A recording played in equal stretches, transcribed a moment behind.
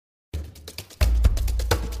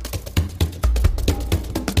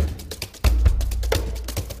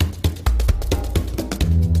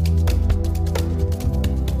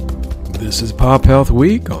This is PopHealth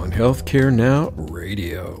Week on Healthcare Now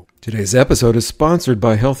Radio. Today's episode is sponsored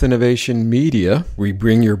by Health Innovation Media. We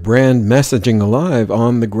bring your brand messaging alive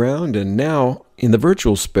on the ground and now in the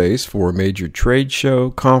virtual space for major trade show,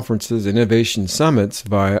 conferences, and innovation summits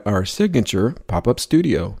via our signature pop-up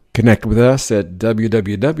studio. Connect with us at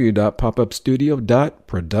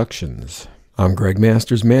www.popupstudio.productions. I'm Greg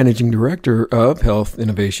Masters, Managing Director of Health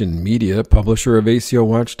Innovation Media, publisher of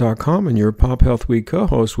ACOWatch.com, and your Pop Health Week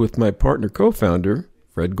co-host with my partner co-founder,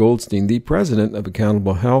 Fred Goldstein, the president of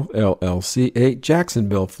Accountable Health, LLC, a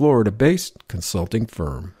Jacksonville, Florida-based consulting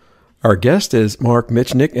firm. Our guest is Mark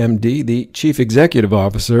Mitchnick, MD, the Chief Executive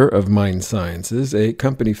Officer of Mindsciences, a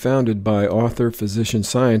company founded by author, physician,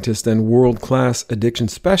 scientist, and world-class addiction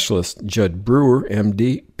specialist Jud Brewer,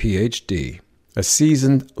 MD, PhD. A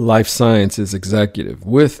seasoned life sciences executive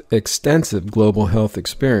with extensive global health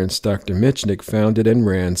experience, Dr. Mitchnick founded and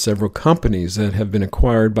ran several companies that have been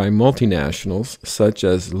acquired by multinationals such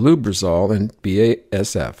as Lubrizol and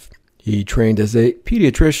BASF. He trained as a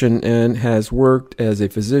pediatrician and has worked as a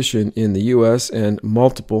physician in the U.S. and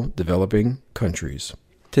multiple developing countries.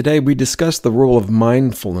 Today, we discuss the role of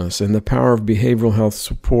mindfulness and the power of behavioral health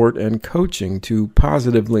support and coaching to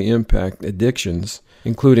positively impact addictions,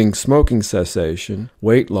 including smoking cessation,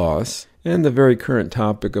 weight loss, and the very current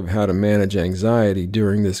topic of how to manage anxiety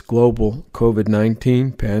during this global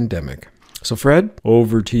COVID-19 pandemic. So Fred,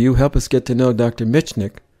 over to you. Help us get to know Dr.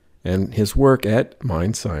 Mitchnick and his work at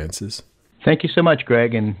Mindsciences. Thank you so much,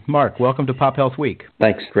 Greg. And Mark, welcome to Pop Health Week.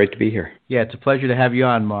 Thanks. Great to be here. Yeah, it's a pleasure to have you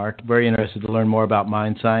on, Mark. Very interested to learn more about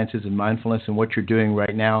Mindsciences and mindfulness and what you're doing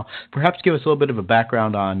right now. Perhaps give us a little bit of a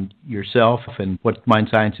background on yourself and what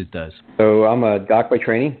Mindsciences does. So I'm a doc by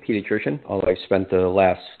training, pediatrician, although I spent the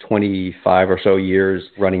last 25 or so years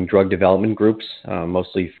running drug development groups,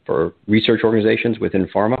 mostly for research organizations within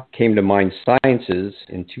pharma. Came to Mindsciences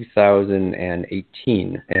in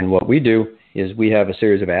 2018, and what we do is we have a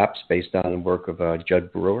series of apps based on the work of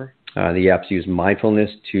Jud Brewer. The apps use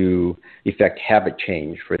mindfulness to effect habit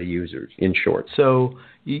change for the users, in short. So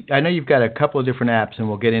I know you've got a couple of different apps, and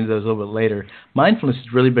we'll get into those a little bit later. Mindfulness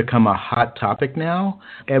has really become a hot topic now.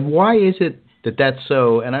 And why is it that that's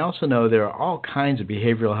so? And I also know there are all kinds of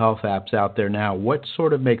behavioral health apps out there now. What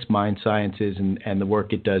sort of makes Mindsciences and the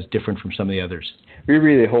work it does different from some of the others? We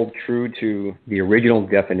really hold true to the original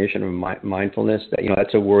definition of mindfulness.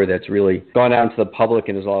 That's a word that's really gone out into the public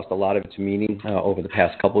and has lost a lot of its meaning over the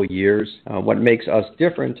past couple of years. What makes us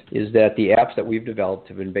different is that the apps that we've developed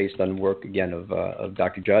have been based on work, again, of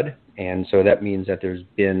Dr. Jud. And so that means that there's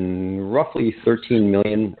been roughly $13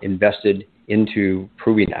 million invested into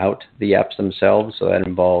proving out the apps themselves. So that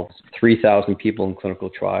involves 3,000 people in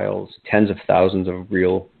clinical trials, tens of thousands of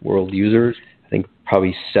real-world users. I think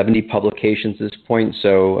probably 70 publications at this point.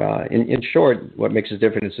 So in short, what makes us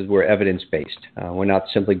different is we're evidence-based. We're not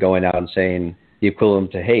simply going out and saying the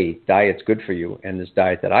equivalent to, hey, diet's good for you, and this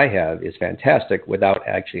diet that I have is fantastic, without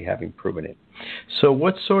actually having proven it. So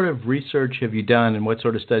what sort of research have you done, and what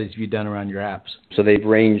sort of studies have you done around your apps? So they've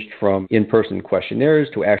ranged from in-person questionnaires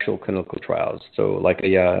to actual clinical trials. So like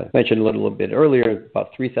I mentioned a little bit earlier,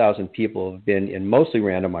 about 3,000 people have been in mostly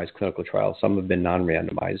randomized clinical trials. Some have been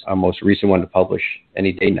non-randomized. Our most recent one to publish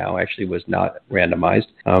any day now actually was not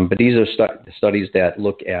randomized. But these are studies that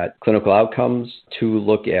look at clinical outcomes, to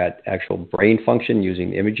look at actual brain function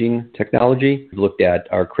using imaging technology. We've looked at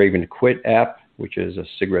our Craving to Quit app, which is a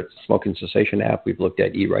cigarette smoking cessation app. We've looked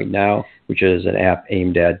at Eat Right Now, which is an app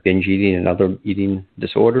aimed at binge eating and other eating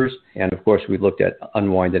disorders. And of course, we've looked at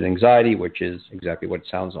Unwind and Anxiety, which is exactly what it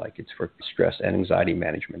sounds like. It's for stress and anxiety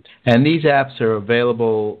management. And these apps are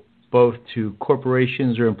available both to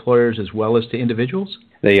corporations or employers as well as to individuals?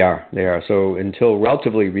 They are. So until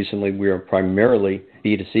relatively recently, we were primarily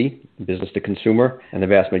B2C, business to consumer, and the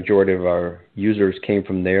vast majority of our users came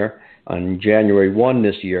from there. On January 1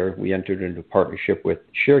 this year, we entered into a partnership with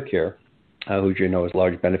ShareCare, who you know is a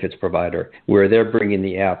large benefits provider, where they're bringing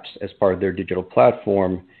the apps as part of their digital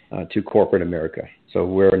platform to corporate America. So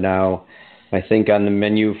we're now, I think, on the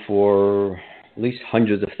menu for at least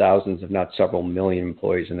hundreds of thousands, if not several million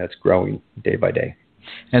employees, and that's growing day by day.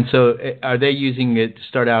 And so are they using it to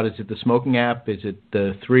start out? Is it the smoking app? Is it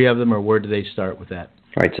the three of them, or where do they start with that?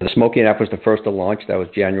 Right, so the smoking app was the first to launch. That was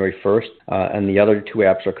January 1st. And the other two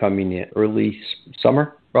apps are coming in early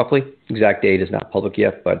summer, roughly. Exact date is not public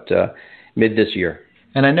yet, but mid this year.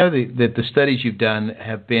 And I know that the studies you've done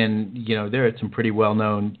have been, they're at some pretty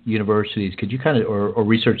well-known universities. Could you or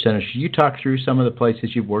research centers, could you talk through some of the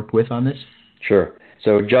places you've worked with on this? Sure.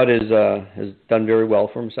 So Jud has done very well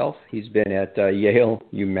for himself. He's been at Yale,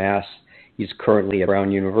 UMass. He's currently at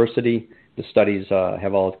Brown University, The studies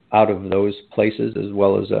have all out of those places, as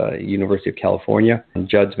well as University of California. And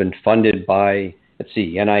Jud's been funded by,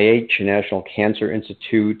 NIH, National Cancer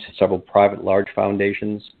Institute, several private large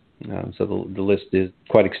foundations. So the list is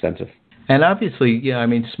quite extensive. And obviously,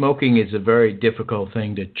 smoking is a very difficult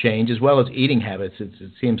thing to change, as well as eating habits. It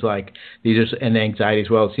seems like these are, and anxiety as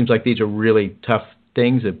well. It seems like these are really tough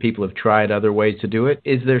things that people have tried other ways to do it.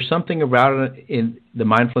 Is there something about it in the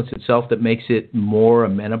mindfulness itself that makes it more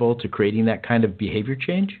amenable to creating that kind of behavior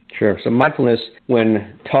change? Sure. So mindfulness,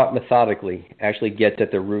 when taught methodically, actually gets at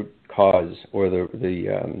the root cause or the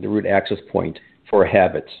root access point for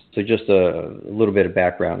habits. So just a little bit of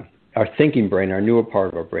background. Our thinking brain, our newer part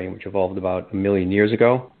of our brain, which evolved about 1 million years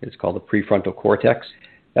ago, it's called the prefrontal cortex.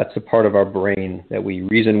 That's the part of our brain that we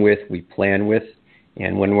reason with, we plan with,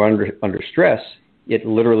 and when we're under stress, it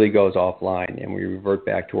literally goes offline and we revert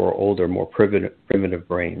back to our older, more primitive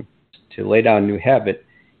brain. To lay down a new habit,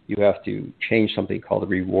 you have to change something called the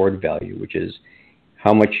reward value, which is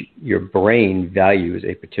how much your brain values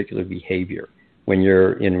a particular behavior. When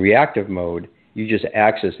you're in reactive mode, you just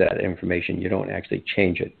access that information. You don't actually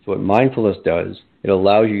change it. So what mindfulness does, it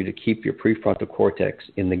allows you to keep your prefrontal cortex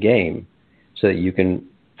in the game so that you can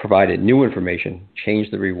provide it new information, change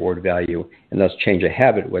the reward value, and thus change a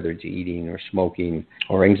habit, whether it's eating or smoking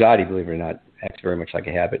or anxiety, believe it or not, acts very much like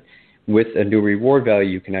a habit. With a new reward value,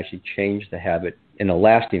 you can actually change the habit in a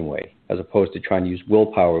lasting way, as opposed to trying to use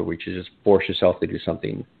willpower, which is just force yourself to do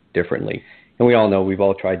something differently. And we all know, we've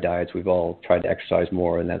all tried diets, we've all tried to exercise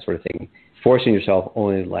more and that sort of thing. Forcing yourself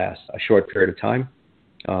only lasts a short period of time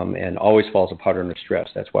and always falls apart under stress.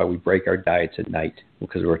 That's why we break our diets at night,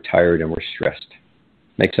 because we're tired and we're stressed.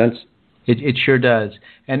 Make sense? It sure does.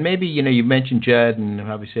 And maybe, you mentioned Jud, and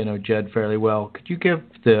obviously I know Jud fairly well. Could you give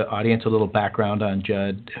the audience a little background on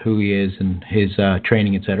Jud, who he is and his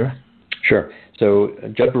training, et cetera? Sure. So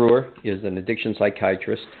Jud Brewer is an addiction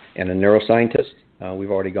psychiatrist and a neuroscientist.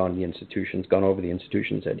 We've already gone over the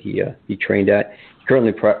institutions that he trained at. He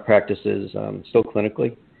currently practices still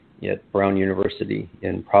clinically at Brown University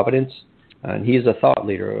in Providence. And he is a thought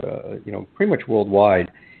leader, pretty much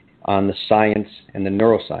worldwide on the science and the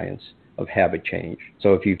neuroscience of habit change.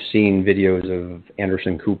 So if you've seen videos of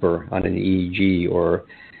Anderson Cooper on an EEG or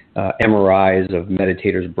MRIs of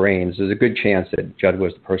meditators' brains, there's a good chance that Jud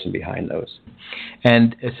was the person behind those.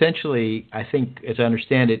 And essentially, I think, as I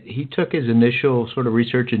understand it, he took his initial sort of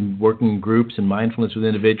research in working in groups and mindfulness with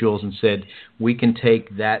individuals and said, we can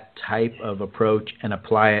take that type of approach and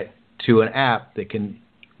apply it to an app that can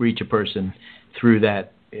reach a person through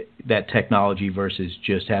that technology versus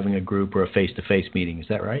just having a group or a face-to-face meeting. Is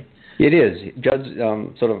that right? It is. Jud's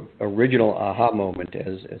sort of original aha moment,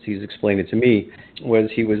 as he's explained it to me, was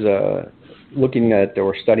he was looking at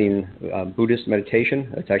or studying Buddhist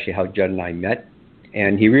meditation. That's actually how Jud and I met.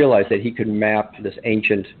 And he realized that he could map this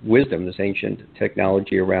ancient wisdom, this ancient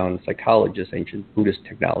technology around psychology, this ancient Buddhist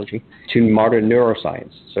technology, to modern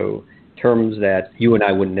neuroscience. So terms that you and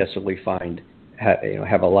I wouldn't necessarily find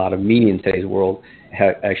have a lot of meaning in today's world,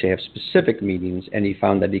 actually have specific meanings, and he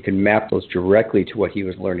found that he could map those directly to what he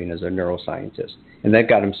was learning as a neuroscientist. And that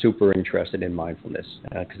got him super interested in mindfulness,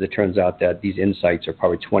 because it turns out that these insights are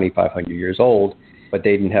probably 2,500 years old, but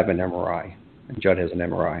they didn't have an MRI. And Jud has an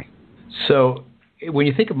MRI. So when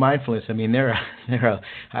you think of mindfulness, I mean,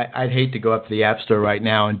 I'd hate to go up to the App Store right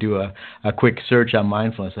now and do a quick search on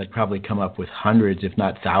mindfulness. I'd probably come up with hundreds, if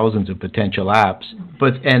not thousands, of potential apps.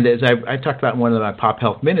 And as I talked about in one of my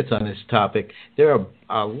PopHealth Minutes on this topic, there are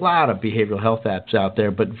a lot of behavioral health apps out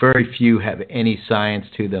there, but very few have any science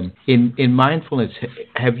to them. In mindfulness,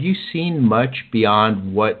 have you seen much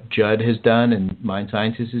beyond what Jud has done and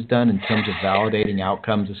Mindsciences has done in terms of validating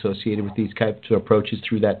outcomes associated with these types of approaches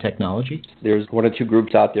through that technology? There's one or two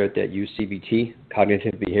groups out there that use CBT,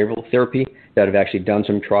 cognitive behavioral therapy, that have actually done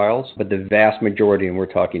some trials, but the vast majority, and we're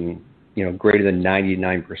talking, greater than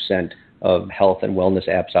 99% of health and wellness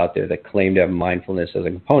apps out there that claim to have mindfulness as a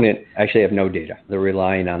component actually have no data. They're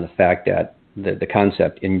relying on the fact that the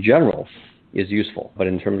concept in general is useful, but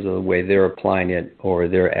in terms of the way they're applying it or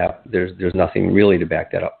their app, there's nothing really to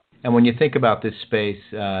back that up. And when you think about this space,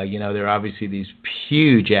 there are obviously these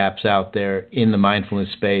huge apps out there in the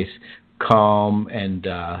mindfulness space. Calm and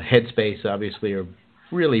Headspace obviously are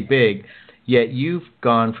really big. Yet you've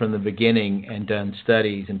gone from the beginning and done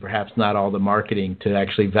studies and perhaps not all the marketing to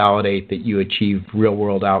actually validate that you achieve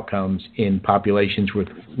real-world outcomes in populations with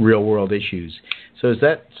real-world issues. So is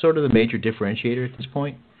that sort of the major differentiator at this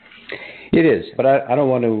point? It is, but I don't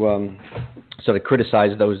want to sort of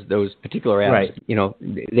criticize those particular apps. Right. You know,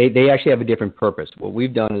 they actually have a different purpose. What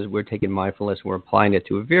we've done is we're taking mindfulness and we're applying it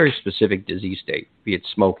to a very specific disease state, be it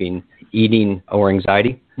smoking, eating, or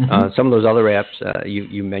anxiety. Mm-hmm. Some of those other apps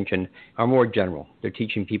you mentioned are more general. They're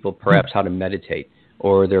teaching people perhaps how to meditate,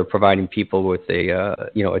 or they're providing people with a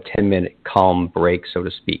 10-minute calm break, so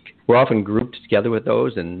to speak. We're often grouped together with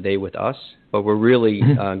those and they with us, but we're really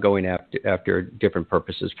going after different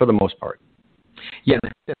purposes for the most part. Yeah,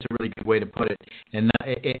 that's a really good way to put it. And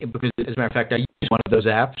because, as a matter of fact, I use one of those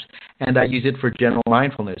apps, and I use it for general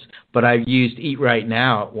mindfulness. But I've used Eat Right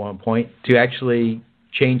Now at one point to actually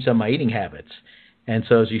change some of my eating habits. And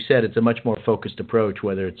so, as you said, it's a much more focused approach,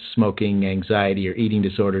 whether it's smoking, anxiety, or eating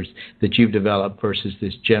disorders that you've developed versus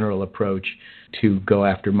this general approach to go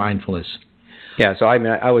after mindfulness. Yeah, so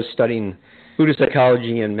I was studying Buddhist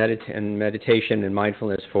psychology and meditation and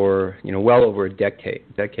mindfulness for well over a decade,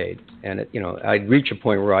 and I'd reach a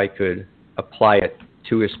point where I could apply it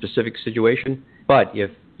to a specific situation. But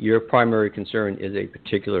if your primary concern is a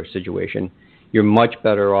particular situation, you're much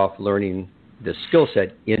better off learning the skill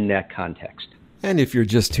set in that context. And if you're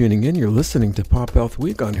just tuning in, you're listening to Pop Health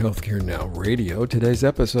Week on Healthcare Now Radio. Today's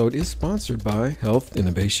episode is sponsored by Health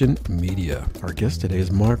Innovation Media. Our guest today is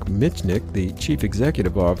Mark Mitchnick, the Chief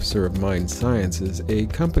Executive Officer of Mindsciences, a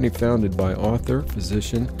company founded by author,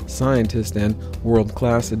 physician, scientist, and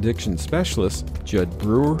world-class addiction specialist, Jud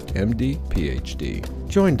Brewer, MD, PhD.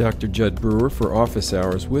 Join Dr. Jud Brewer for Office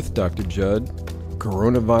Hours with Dr. Jud,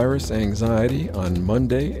 Coronavirus Anxiety on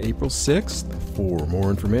Monday, April 6th. For more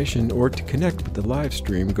information or to connect with the live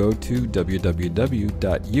stream, go to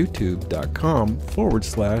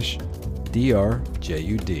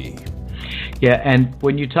www.youtube.com/drjud. Yeah, and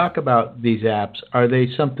when you talk about these apps, are they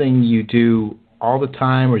something you do all the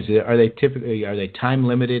time, or are they time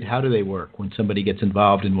limited? How do they work when somebody gets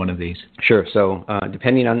involved in one of these? Sure. So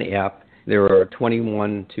depending on the app, there are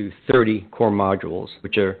 21 to 30 core modules,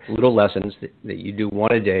 which are little lessons that you do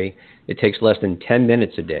one a day. It takes less than 10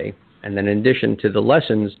 minutes a day. And then in addition to the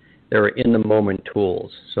lessons, there are in-the-moment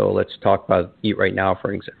tools. So let's talk about Eat Right Now,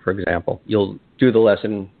 for example. You'll do the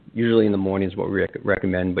lesson usually in the morning is what we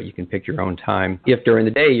recommend, but you can pick your own time. If during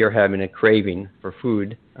the day you're having a craving for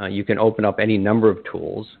food, you can open up any number of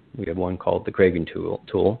tools. We have one called the Craving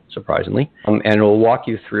Tool, surprisingly, and it will walk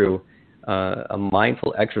you through a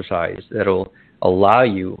mindful exercise that will allow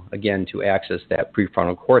you, again, to access that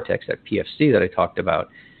prefrontal cortex, that PFC that I talked about,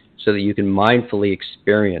 so that you can mindfully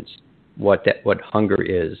experience what hunger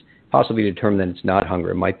is, possibly determine that it's not hunger.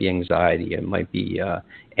 It might be anxiety, it might be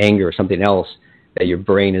anger, or something else that your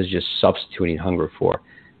brain is just substituting hunger for.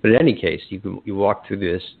 But in any case, you walk through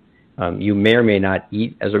this. You may or may not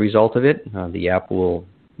eat as a result of it. The app will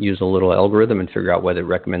use a little algorithm and figure out whether it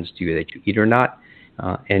recommends to you that you eat or not.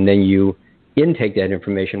 And then you intake that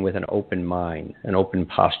information with an open mind, an open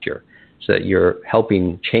posture, so that you're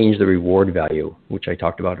helping change the reward value, which I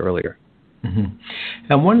talked about earlier. Mm-hmm.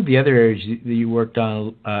 And one of the other areas that you worked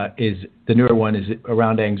on is the newer one is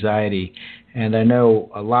around anxiety. And I know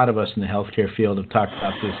a lot of us in the healthcare field have talked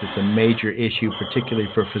about this. It's a major issue, particularly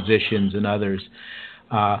for physicians and others.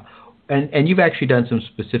 And you've actually done some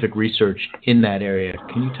specific research in that area.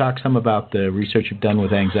 Can you talk some about the research you've done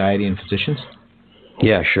with anxiety in physicians?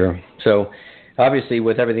 Yeah, sure. So obviously,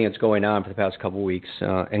 with everything that's going on for the past couple of weeks,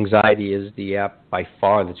 Anxiety is the app by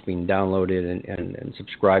far that's being downloaded and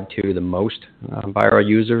subscribed to the most by our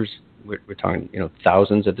users. We're talking,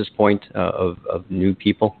 thousands at this point of new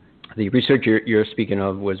people. The research you're speaking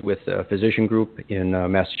of was with a physician group in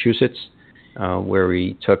Massachusetts, where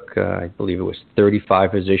we took, I believe it was 35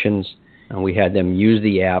 physicians, and we had them use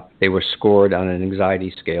the app. They were scored on an anxiety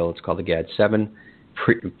scale. It's called the GAD-7,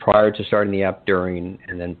 prior to starting the app, during,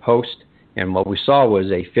 and then post. And what we saw was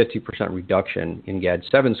a 50% reduction in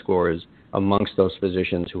GAD-7 scores amongst those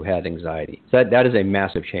physicians who had anxiety. So that is a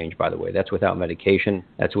massive change, by the way. That's without medication.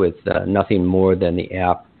 That's with nothing more than the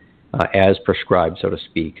app as prescribed, so to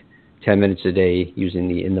speak. 10 minutes a day using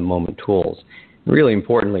the in-the-moment tools. And really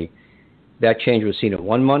importantly, that change was seen at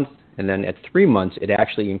 1 month, and then at 3 months, it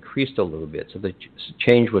actually increased a little bit. So the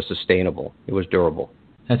change was sustainable. It was durable.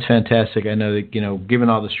 That's fantastic. I know that, given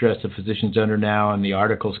all the stress the physician's under now and the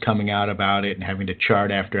articles coming out about it and having to chart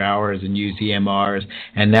after hours and use EMRs,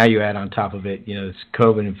 and now you add on top of it, this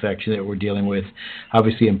COVID infection that we're dealing with,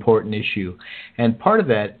 obviously important issue. And part of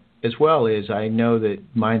that as well is I know that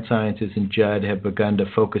Mindsciences and Jud have begun to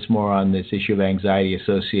focus more on this issue of anxiety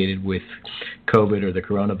associated with COVID or the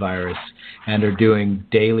coronavirus and are doing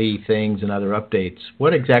daily things and other updates.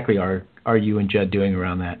 What exactly are you and Jud doing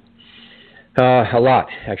around that? A lot,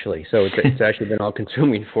 actually. So it's actually been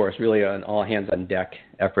all-consuming for us, really an all-hands-on-deck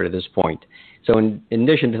effort at this point. So in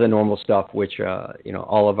addition to the normal stuff, which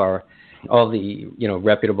all the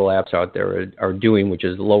reputable apps out there are doing, which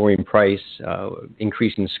is lowering price,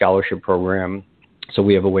 increasing scholarship program. So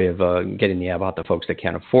we have a way of getting the app out to folks that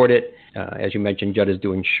can't afford it. As you mentioned, Jud is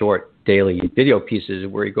doing short daily video pieces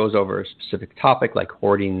where he goes over a specific topic like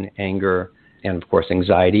hoarding, anger, and of course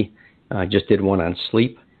anxiety. Just did one on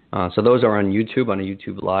sleep. So those are on YouTube, on a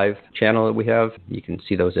YouTube Live channel that we have. You can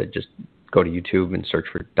see those just go to YouTube and search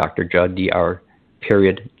for Dr. Jud,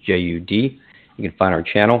 Dr.Jud. You can find our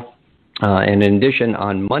channel. And in addition,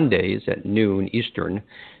 on Mondays at noon Eastern,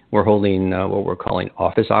 we're holding what we're calling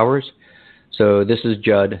office hours. So this is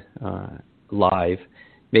Jud live,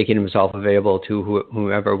 making himself available to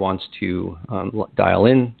whoever wants to dial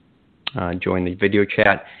in, join the video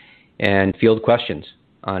chat, and field questions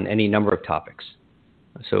on any number of topics.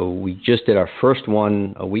 So we just did our first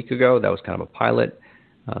one a week ago. That was kind of a pilot.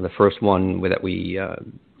 The first one that we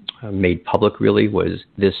made public really was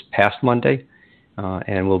this past Monday,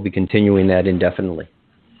 and we'll be continuing that indefinitely.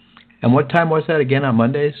 And what time was that again on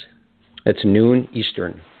Mondays? It's noon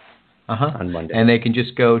Eastern on Monday. And they can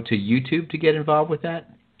just go to YouTube to get involved with that?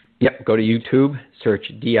 Yep, go to YouTube,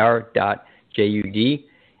 search Dr.Jud,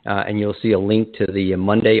 and you'll see a link to the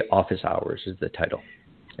Monday office hours is the title,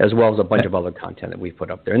 as well as a bunch of other content that we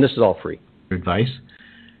put up there. And this is all free. Advice?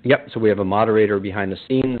 Yep, so we have a moderator behind the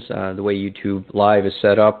scenes. The way YouTube Live is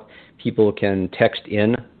set up, people can text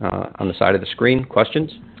in on the side of the screen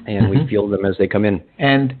questions, and we field them as they come in.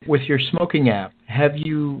 And with your smoking app, have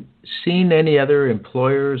you seen any other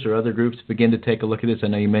employers or other groups begin to take a look at this? I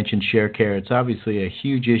know you mentioned ShareCare. It's obviously a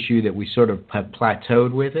huge issue that we sort of have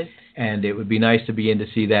plateaued with it, and it would be nice to begin to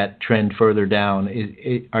see that trend further down.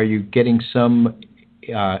 Are you getting some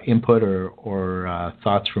input or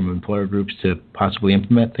thoughts from employer groups to possibly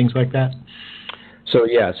implement things like that? So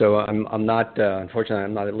I'm not, unfortunately,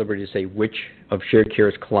 I'm not at liberty to say which of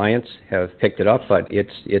ShareCare's clients have picked it up, but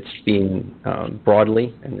it's being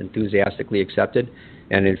broadly and enthusiastically accepted.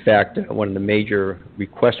 And in fact, one of the major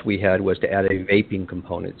requests we had was to add a vaping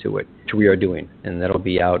component to it, which we are doing, and that'll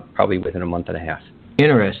be out probably within a month and a half.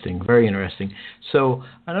 Interesting, very interesting. So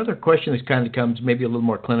another question that kind of comes maybe a little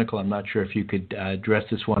more clinical. I'm not sure if you could address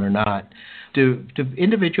this one or not. Do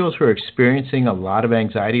individuals who are experiencing a lot of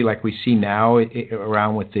anxiety like we see now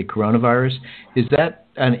around with the coronavirus, is that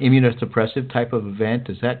an immunosuppressive type of event?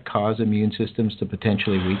 Does that cause immune systems to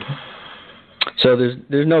potentially weaken? So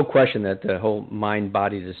there's no question that the whole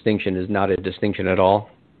mind-body distinction is not a distinction at all.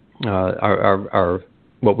 Our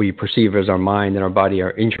what we perceive as our mind and our body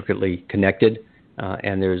are intricately connected.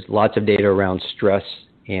 And there's lots of data around stress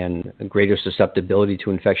and greater susceptibility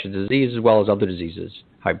to infectious disease as well as other diseases,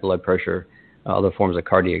 high blood pressure, other forms of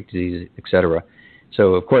cardiac disease, etc.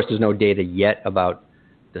 So, of course, there's no data yet about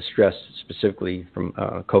the stress specifically from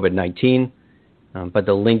COVID-19, but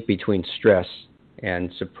the link between stress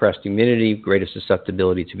and suppressed immunity, greater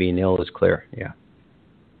susceptibility to being ill is clear, yeah.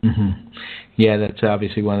 Yeah, that's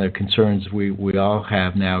obviously one of the concerns we all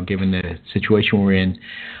have now given the situation we're in.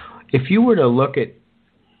 If you were to look at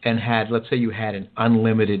and let's say you had an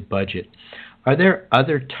unlimited budget, are there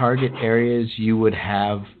other target areas you would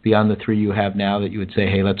have beyond the three you have now that you would say,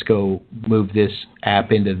 hey, let's go move this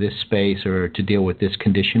app into this space or to deal with this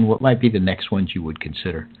condition? What might be the next ones you would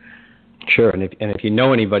consider? Sure, and if you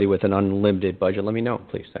know anybody with an unlimited budget, let me know,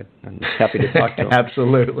 please. I'm happy to talk to them.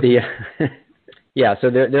 Absolutely. Yeah, so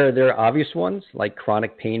there are obvious ones like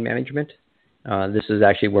chronic pain management. This is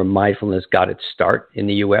actually where mindfulness got its start in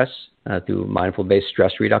the U.S. Through mindful-based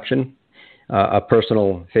stress reduction. A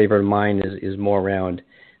personal favorite of mine is more around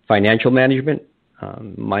financial management.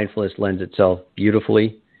 Mindfulness lends itself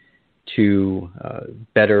beautifully to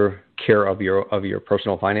better care of your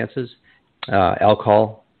personal finances.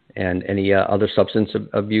 Alcohol and any other substance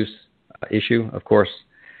abuse issue, of course.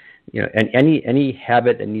 And any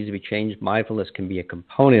habit that needs to be changed, mindfulness can be a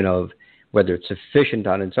component of. Whether it's sufficient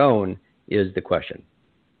on its own is the question.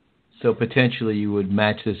 So potentially you would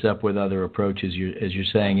match this up with other approaches, as you're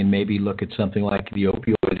saying, and maybe look at something like the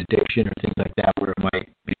opioid addiction or things like that, where it might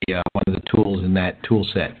be one of the tools in that tool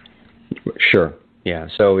set. Sure. Yeah.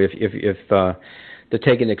 So if to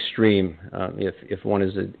take an extreme, if one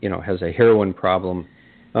is has a heroin problem,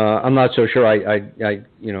 I'm not so sure I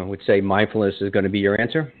would say mindfulness is going to be your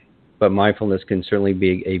answer, but mindfulness can certainly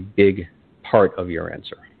be a big part of your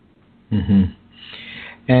answer.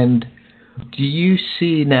 And do you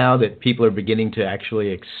see now that people are beginning to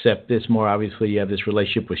actually accept this more? Obviously, you have this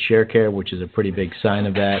relationship with ShareCare, which is a pretty big sign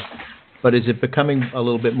of that. But is it becoming a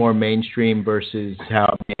little bit more mainstream versus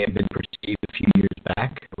how it may have been perceived a few years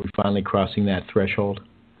back? Are we finally finally crossing that threshold?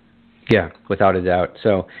 Yeah, without a doubt.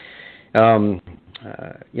 So,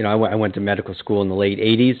 I went to medical school in the late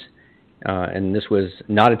 80s, and this was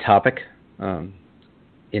not a topic in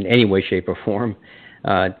any way, shape, or form.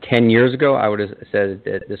 10 years ago, I would have said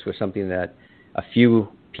that this was something that a few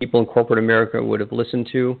people in corporate America would have listened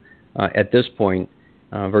to. At this point,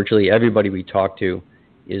 virtually everybody we talk to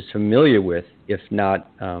is familiar with, if not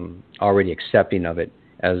already accepting of it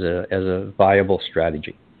as a viable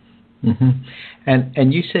strategy. Mm-hmm.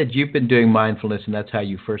 And you said you've been doing mindfulness, and that's how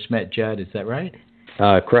you first met Jud. Is that right?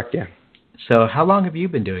 Correct, yeah. So how long have you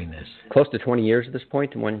been doing this? Close to 20 years at this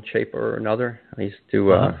point, in one shape or another. I used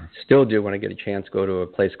to still do, when I get a chance, go to a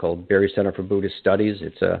place called Barre Center for Buddhist Studies.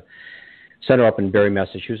 It's a center up in Barre,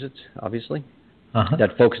 Massachusetts, obviously,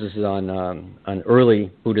 that focuses on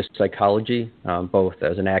early Buddhist psychology, both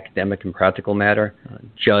as an academic and practical matter.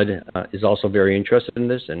 Jud is also very interested in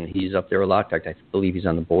this, and he's up there a lot. In fact, I believe he's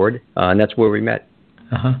on the board, and that's where we met.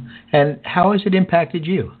 And how has it impacted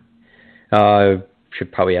you?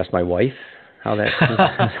 Should probably ask my wife how that's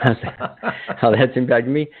impacted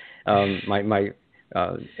me. As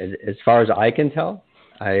far as I can tell,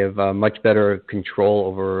 I have much better control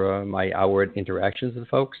over my outward interactions with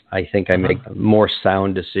folks. I think I make more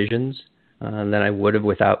sound decisions than I would have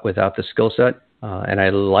without the skill set. And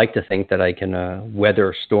I like to think that I can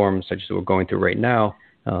weather storms such as we're going through right now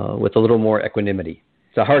with a little more equanimity.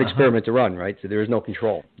 It's a hard experiment to run, right? So there is no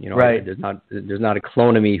control. Right. There's not a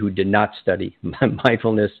clone of me who did not study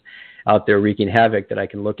mindfulness out there wreaking havoc that I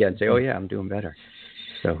can look at and say, oh yeah, I'm doing better.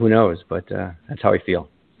 So who knows? But that's how I feel.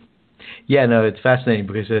 Yeah, no, it's fascinating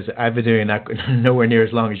because I've been doing it nowhere near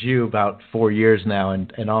as long as you, about 4 years now,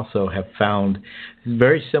 and also have found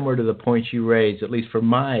very similar to the points you raised, at least for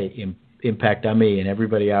my impact on me, and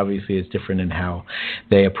everybody obviously is different in how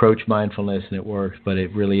they approach mindfulness and it works, but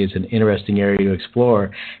it really is an interesting area to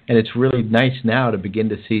explore. And it's really nice now to begin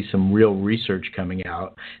to see some real research coming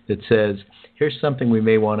out that says, here's something we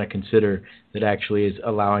may want to consider that actually is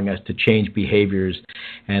allowing us to change behaviors.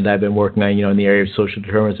 And I've been working on, in the area of social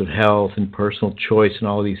determinants of health and personal choice and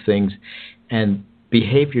all of these things. And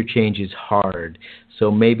behavior change is hard.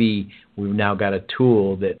 So maybe we've now got a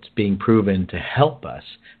tool that's being proven to help us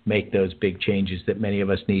make those big changes that many of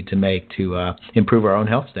us need to make to improve our own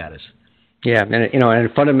health status. Yeah, and it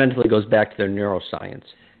fundamentally goes back to the neuroscience.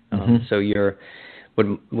 So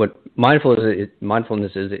what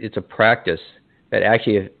mindfulness is, it's a practice that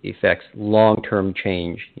actually affects long-term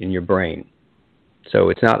change in your brain. So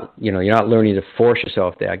it's not, you're not learning to force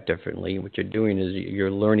yourself to act differently. What you're doing is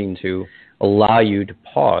you're learning to allow you to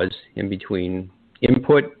pause in between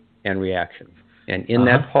input and reaction. And in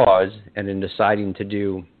that pause, and in deciding to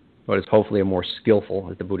do what is hopefully a more skillful,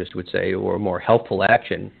 as the Buddhist would say, or a more helpful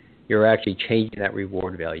action, you're actually changing that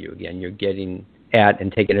reward value again. You're getting at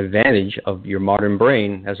and taking advantage of your modern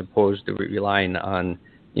brain as opposed to relying on,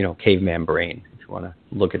 caveman brain. If you want to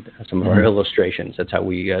look at some of our illustrations, that's how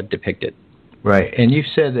we depict it. Right. And you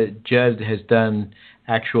said that Jud has done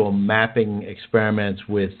actual mapping experiments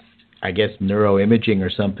with, I guess, neuroimaging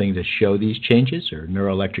or something to show these changes, or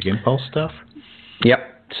neuroelectric impulse stuff?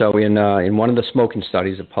 Yep. So in one of the smoking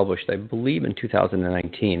studies that published, I believe in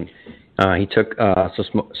 2019, he took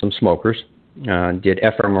some smokers, did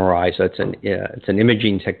fMRI. So it's an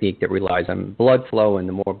imaging technique that relies on blood flow, and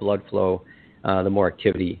the more blood flow, the more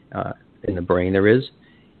activity in the brain there is.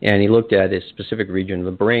 And he looked at a specific region of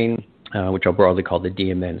the brain, which I'll broadly call the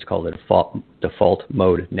DMN. It's called the default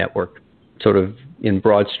mode network. Sort of in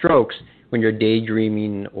broad strokes, when you're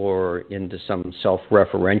daydreaming or into some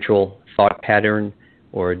self-referential thought pattern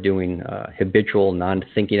or doing habitual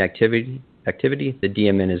non-thinking activity, the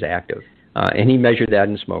DMN is active. And he measured that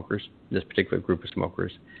in smokers, this particular group of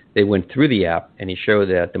smokers. They went through the app, and he showed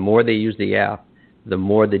that the more they used the app, the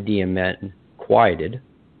more the DMN quieted,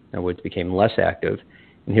 in other words, became less active.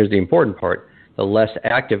 And here's the important part. The less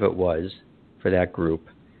active it was for that group,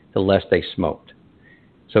 the less they smoked.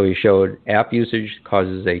 So he showed app usage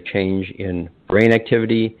causes a change in brain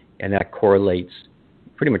activity, and that correlates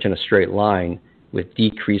pretty much in a straight line with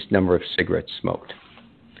decreased number of cigarettes smoked.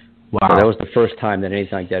 Wow. So that was the first time that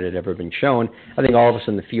anything like that had ever been shown. I think all of us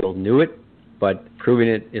in the field knew it, but proving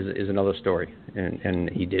it is another story, and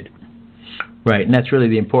he did. Right, and that's really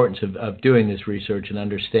the importance of doing this research and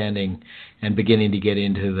understanding and beginning to get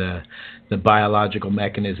into the biological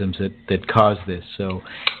mechanisms that cause this. So,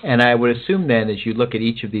 and I would assume then, as you look at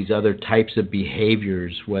each of these other types of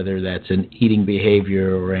behaviors, whether that's an eating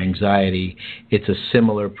behavior or anxiety, it's a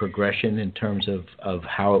similar progression in terms of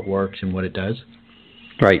how it works and what it does?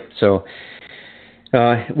 Right, so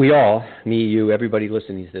we all, me, you, everybody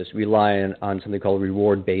listening to this, rely on something called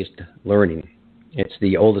reward-based learning. It's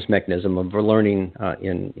the oldest mechanism of learning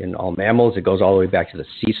in all mammals. It goes all the way back to the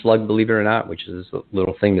sea slug, believe it or not, which is a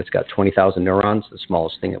little thing that's got 20,000 neurons, the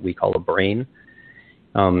smallest thing that we call a brain.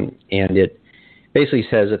 And it basically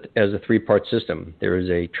says it as a three-part system. There is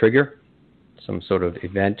a trigger, some sort of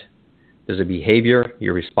event. There's a behavior,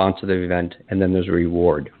 your response to the event, and then there's a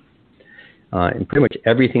reward. And pretty much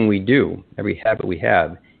everything we do, every habit we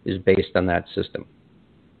have, is based on that system.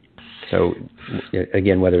 So,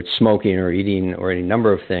 again, whether it's smoking or eating or any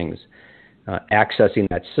number of things, accessing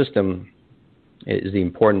that system is the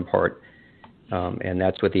important part. And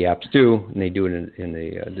that's what the apps do, and they do it in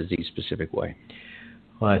a disease-specific way.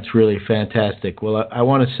 Well, it's really fantastic. Well, I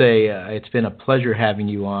want to say it's been a pleasure having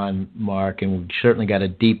you on, Mark, and we've certainly got a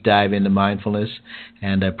deep dive into mindfulness,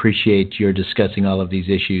 and I appreciate your discussing all of these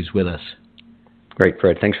issues with us. Great,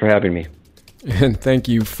 Fred. Thanks for having me. And thank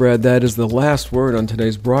you, Fred. That is the last word on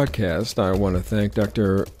today's broadcast. I want to thank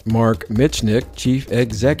Dr. Mark Mitchnick, Chief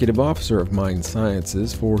Executive Officer of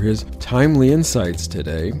Mindsciences, for his timely insights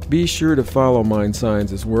today. Be sure to follow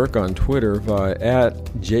Mindsciences' work on Twitter via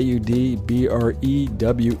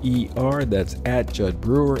 @JudBrewer, that's @Jud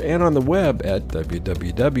Brewer, and on the web at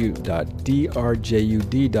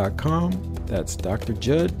www.drjud.com, that's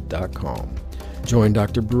drjud.com. Join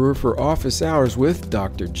Dr. Brewer for Office Hours with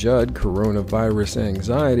Dr. Jud, Coronavirus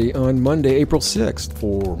Anxiety, on Monday, April 6th.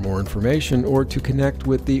 For more information or to connect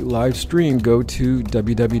with the live stream, go to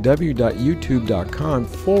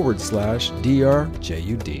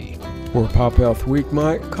www.youtube.com/drjud. For PopHealth Week,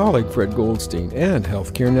 my colleague Fred Goldstein and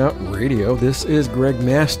Healthcare Now Radio, this is Greg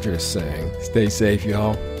Masters saying, stay safe,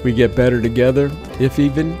 y'all. We get better together, if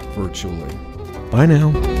even virtually. Bye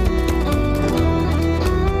now.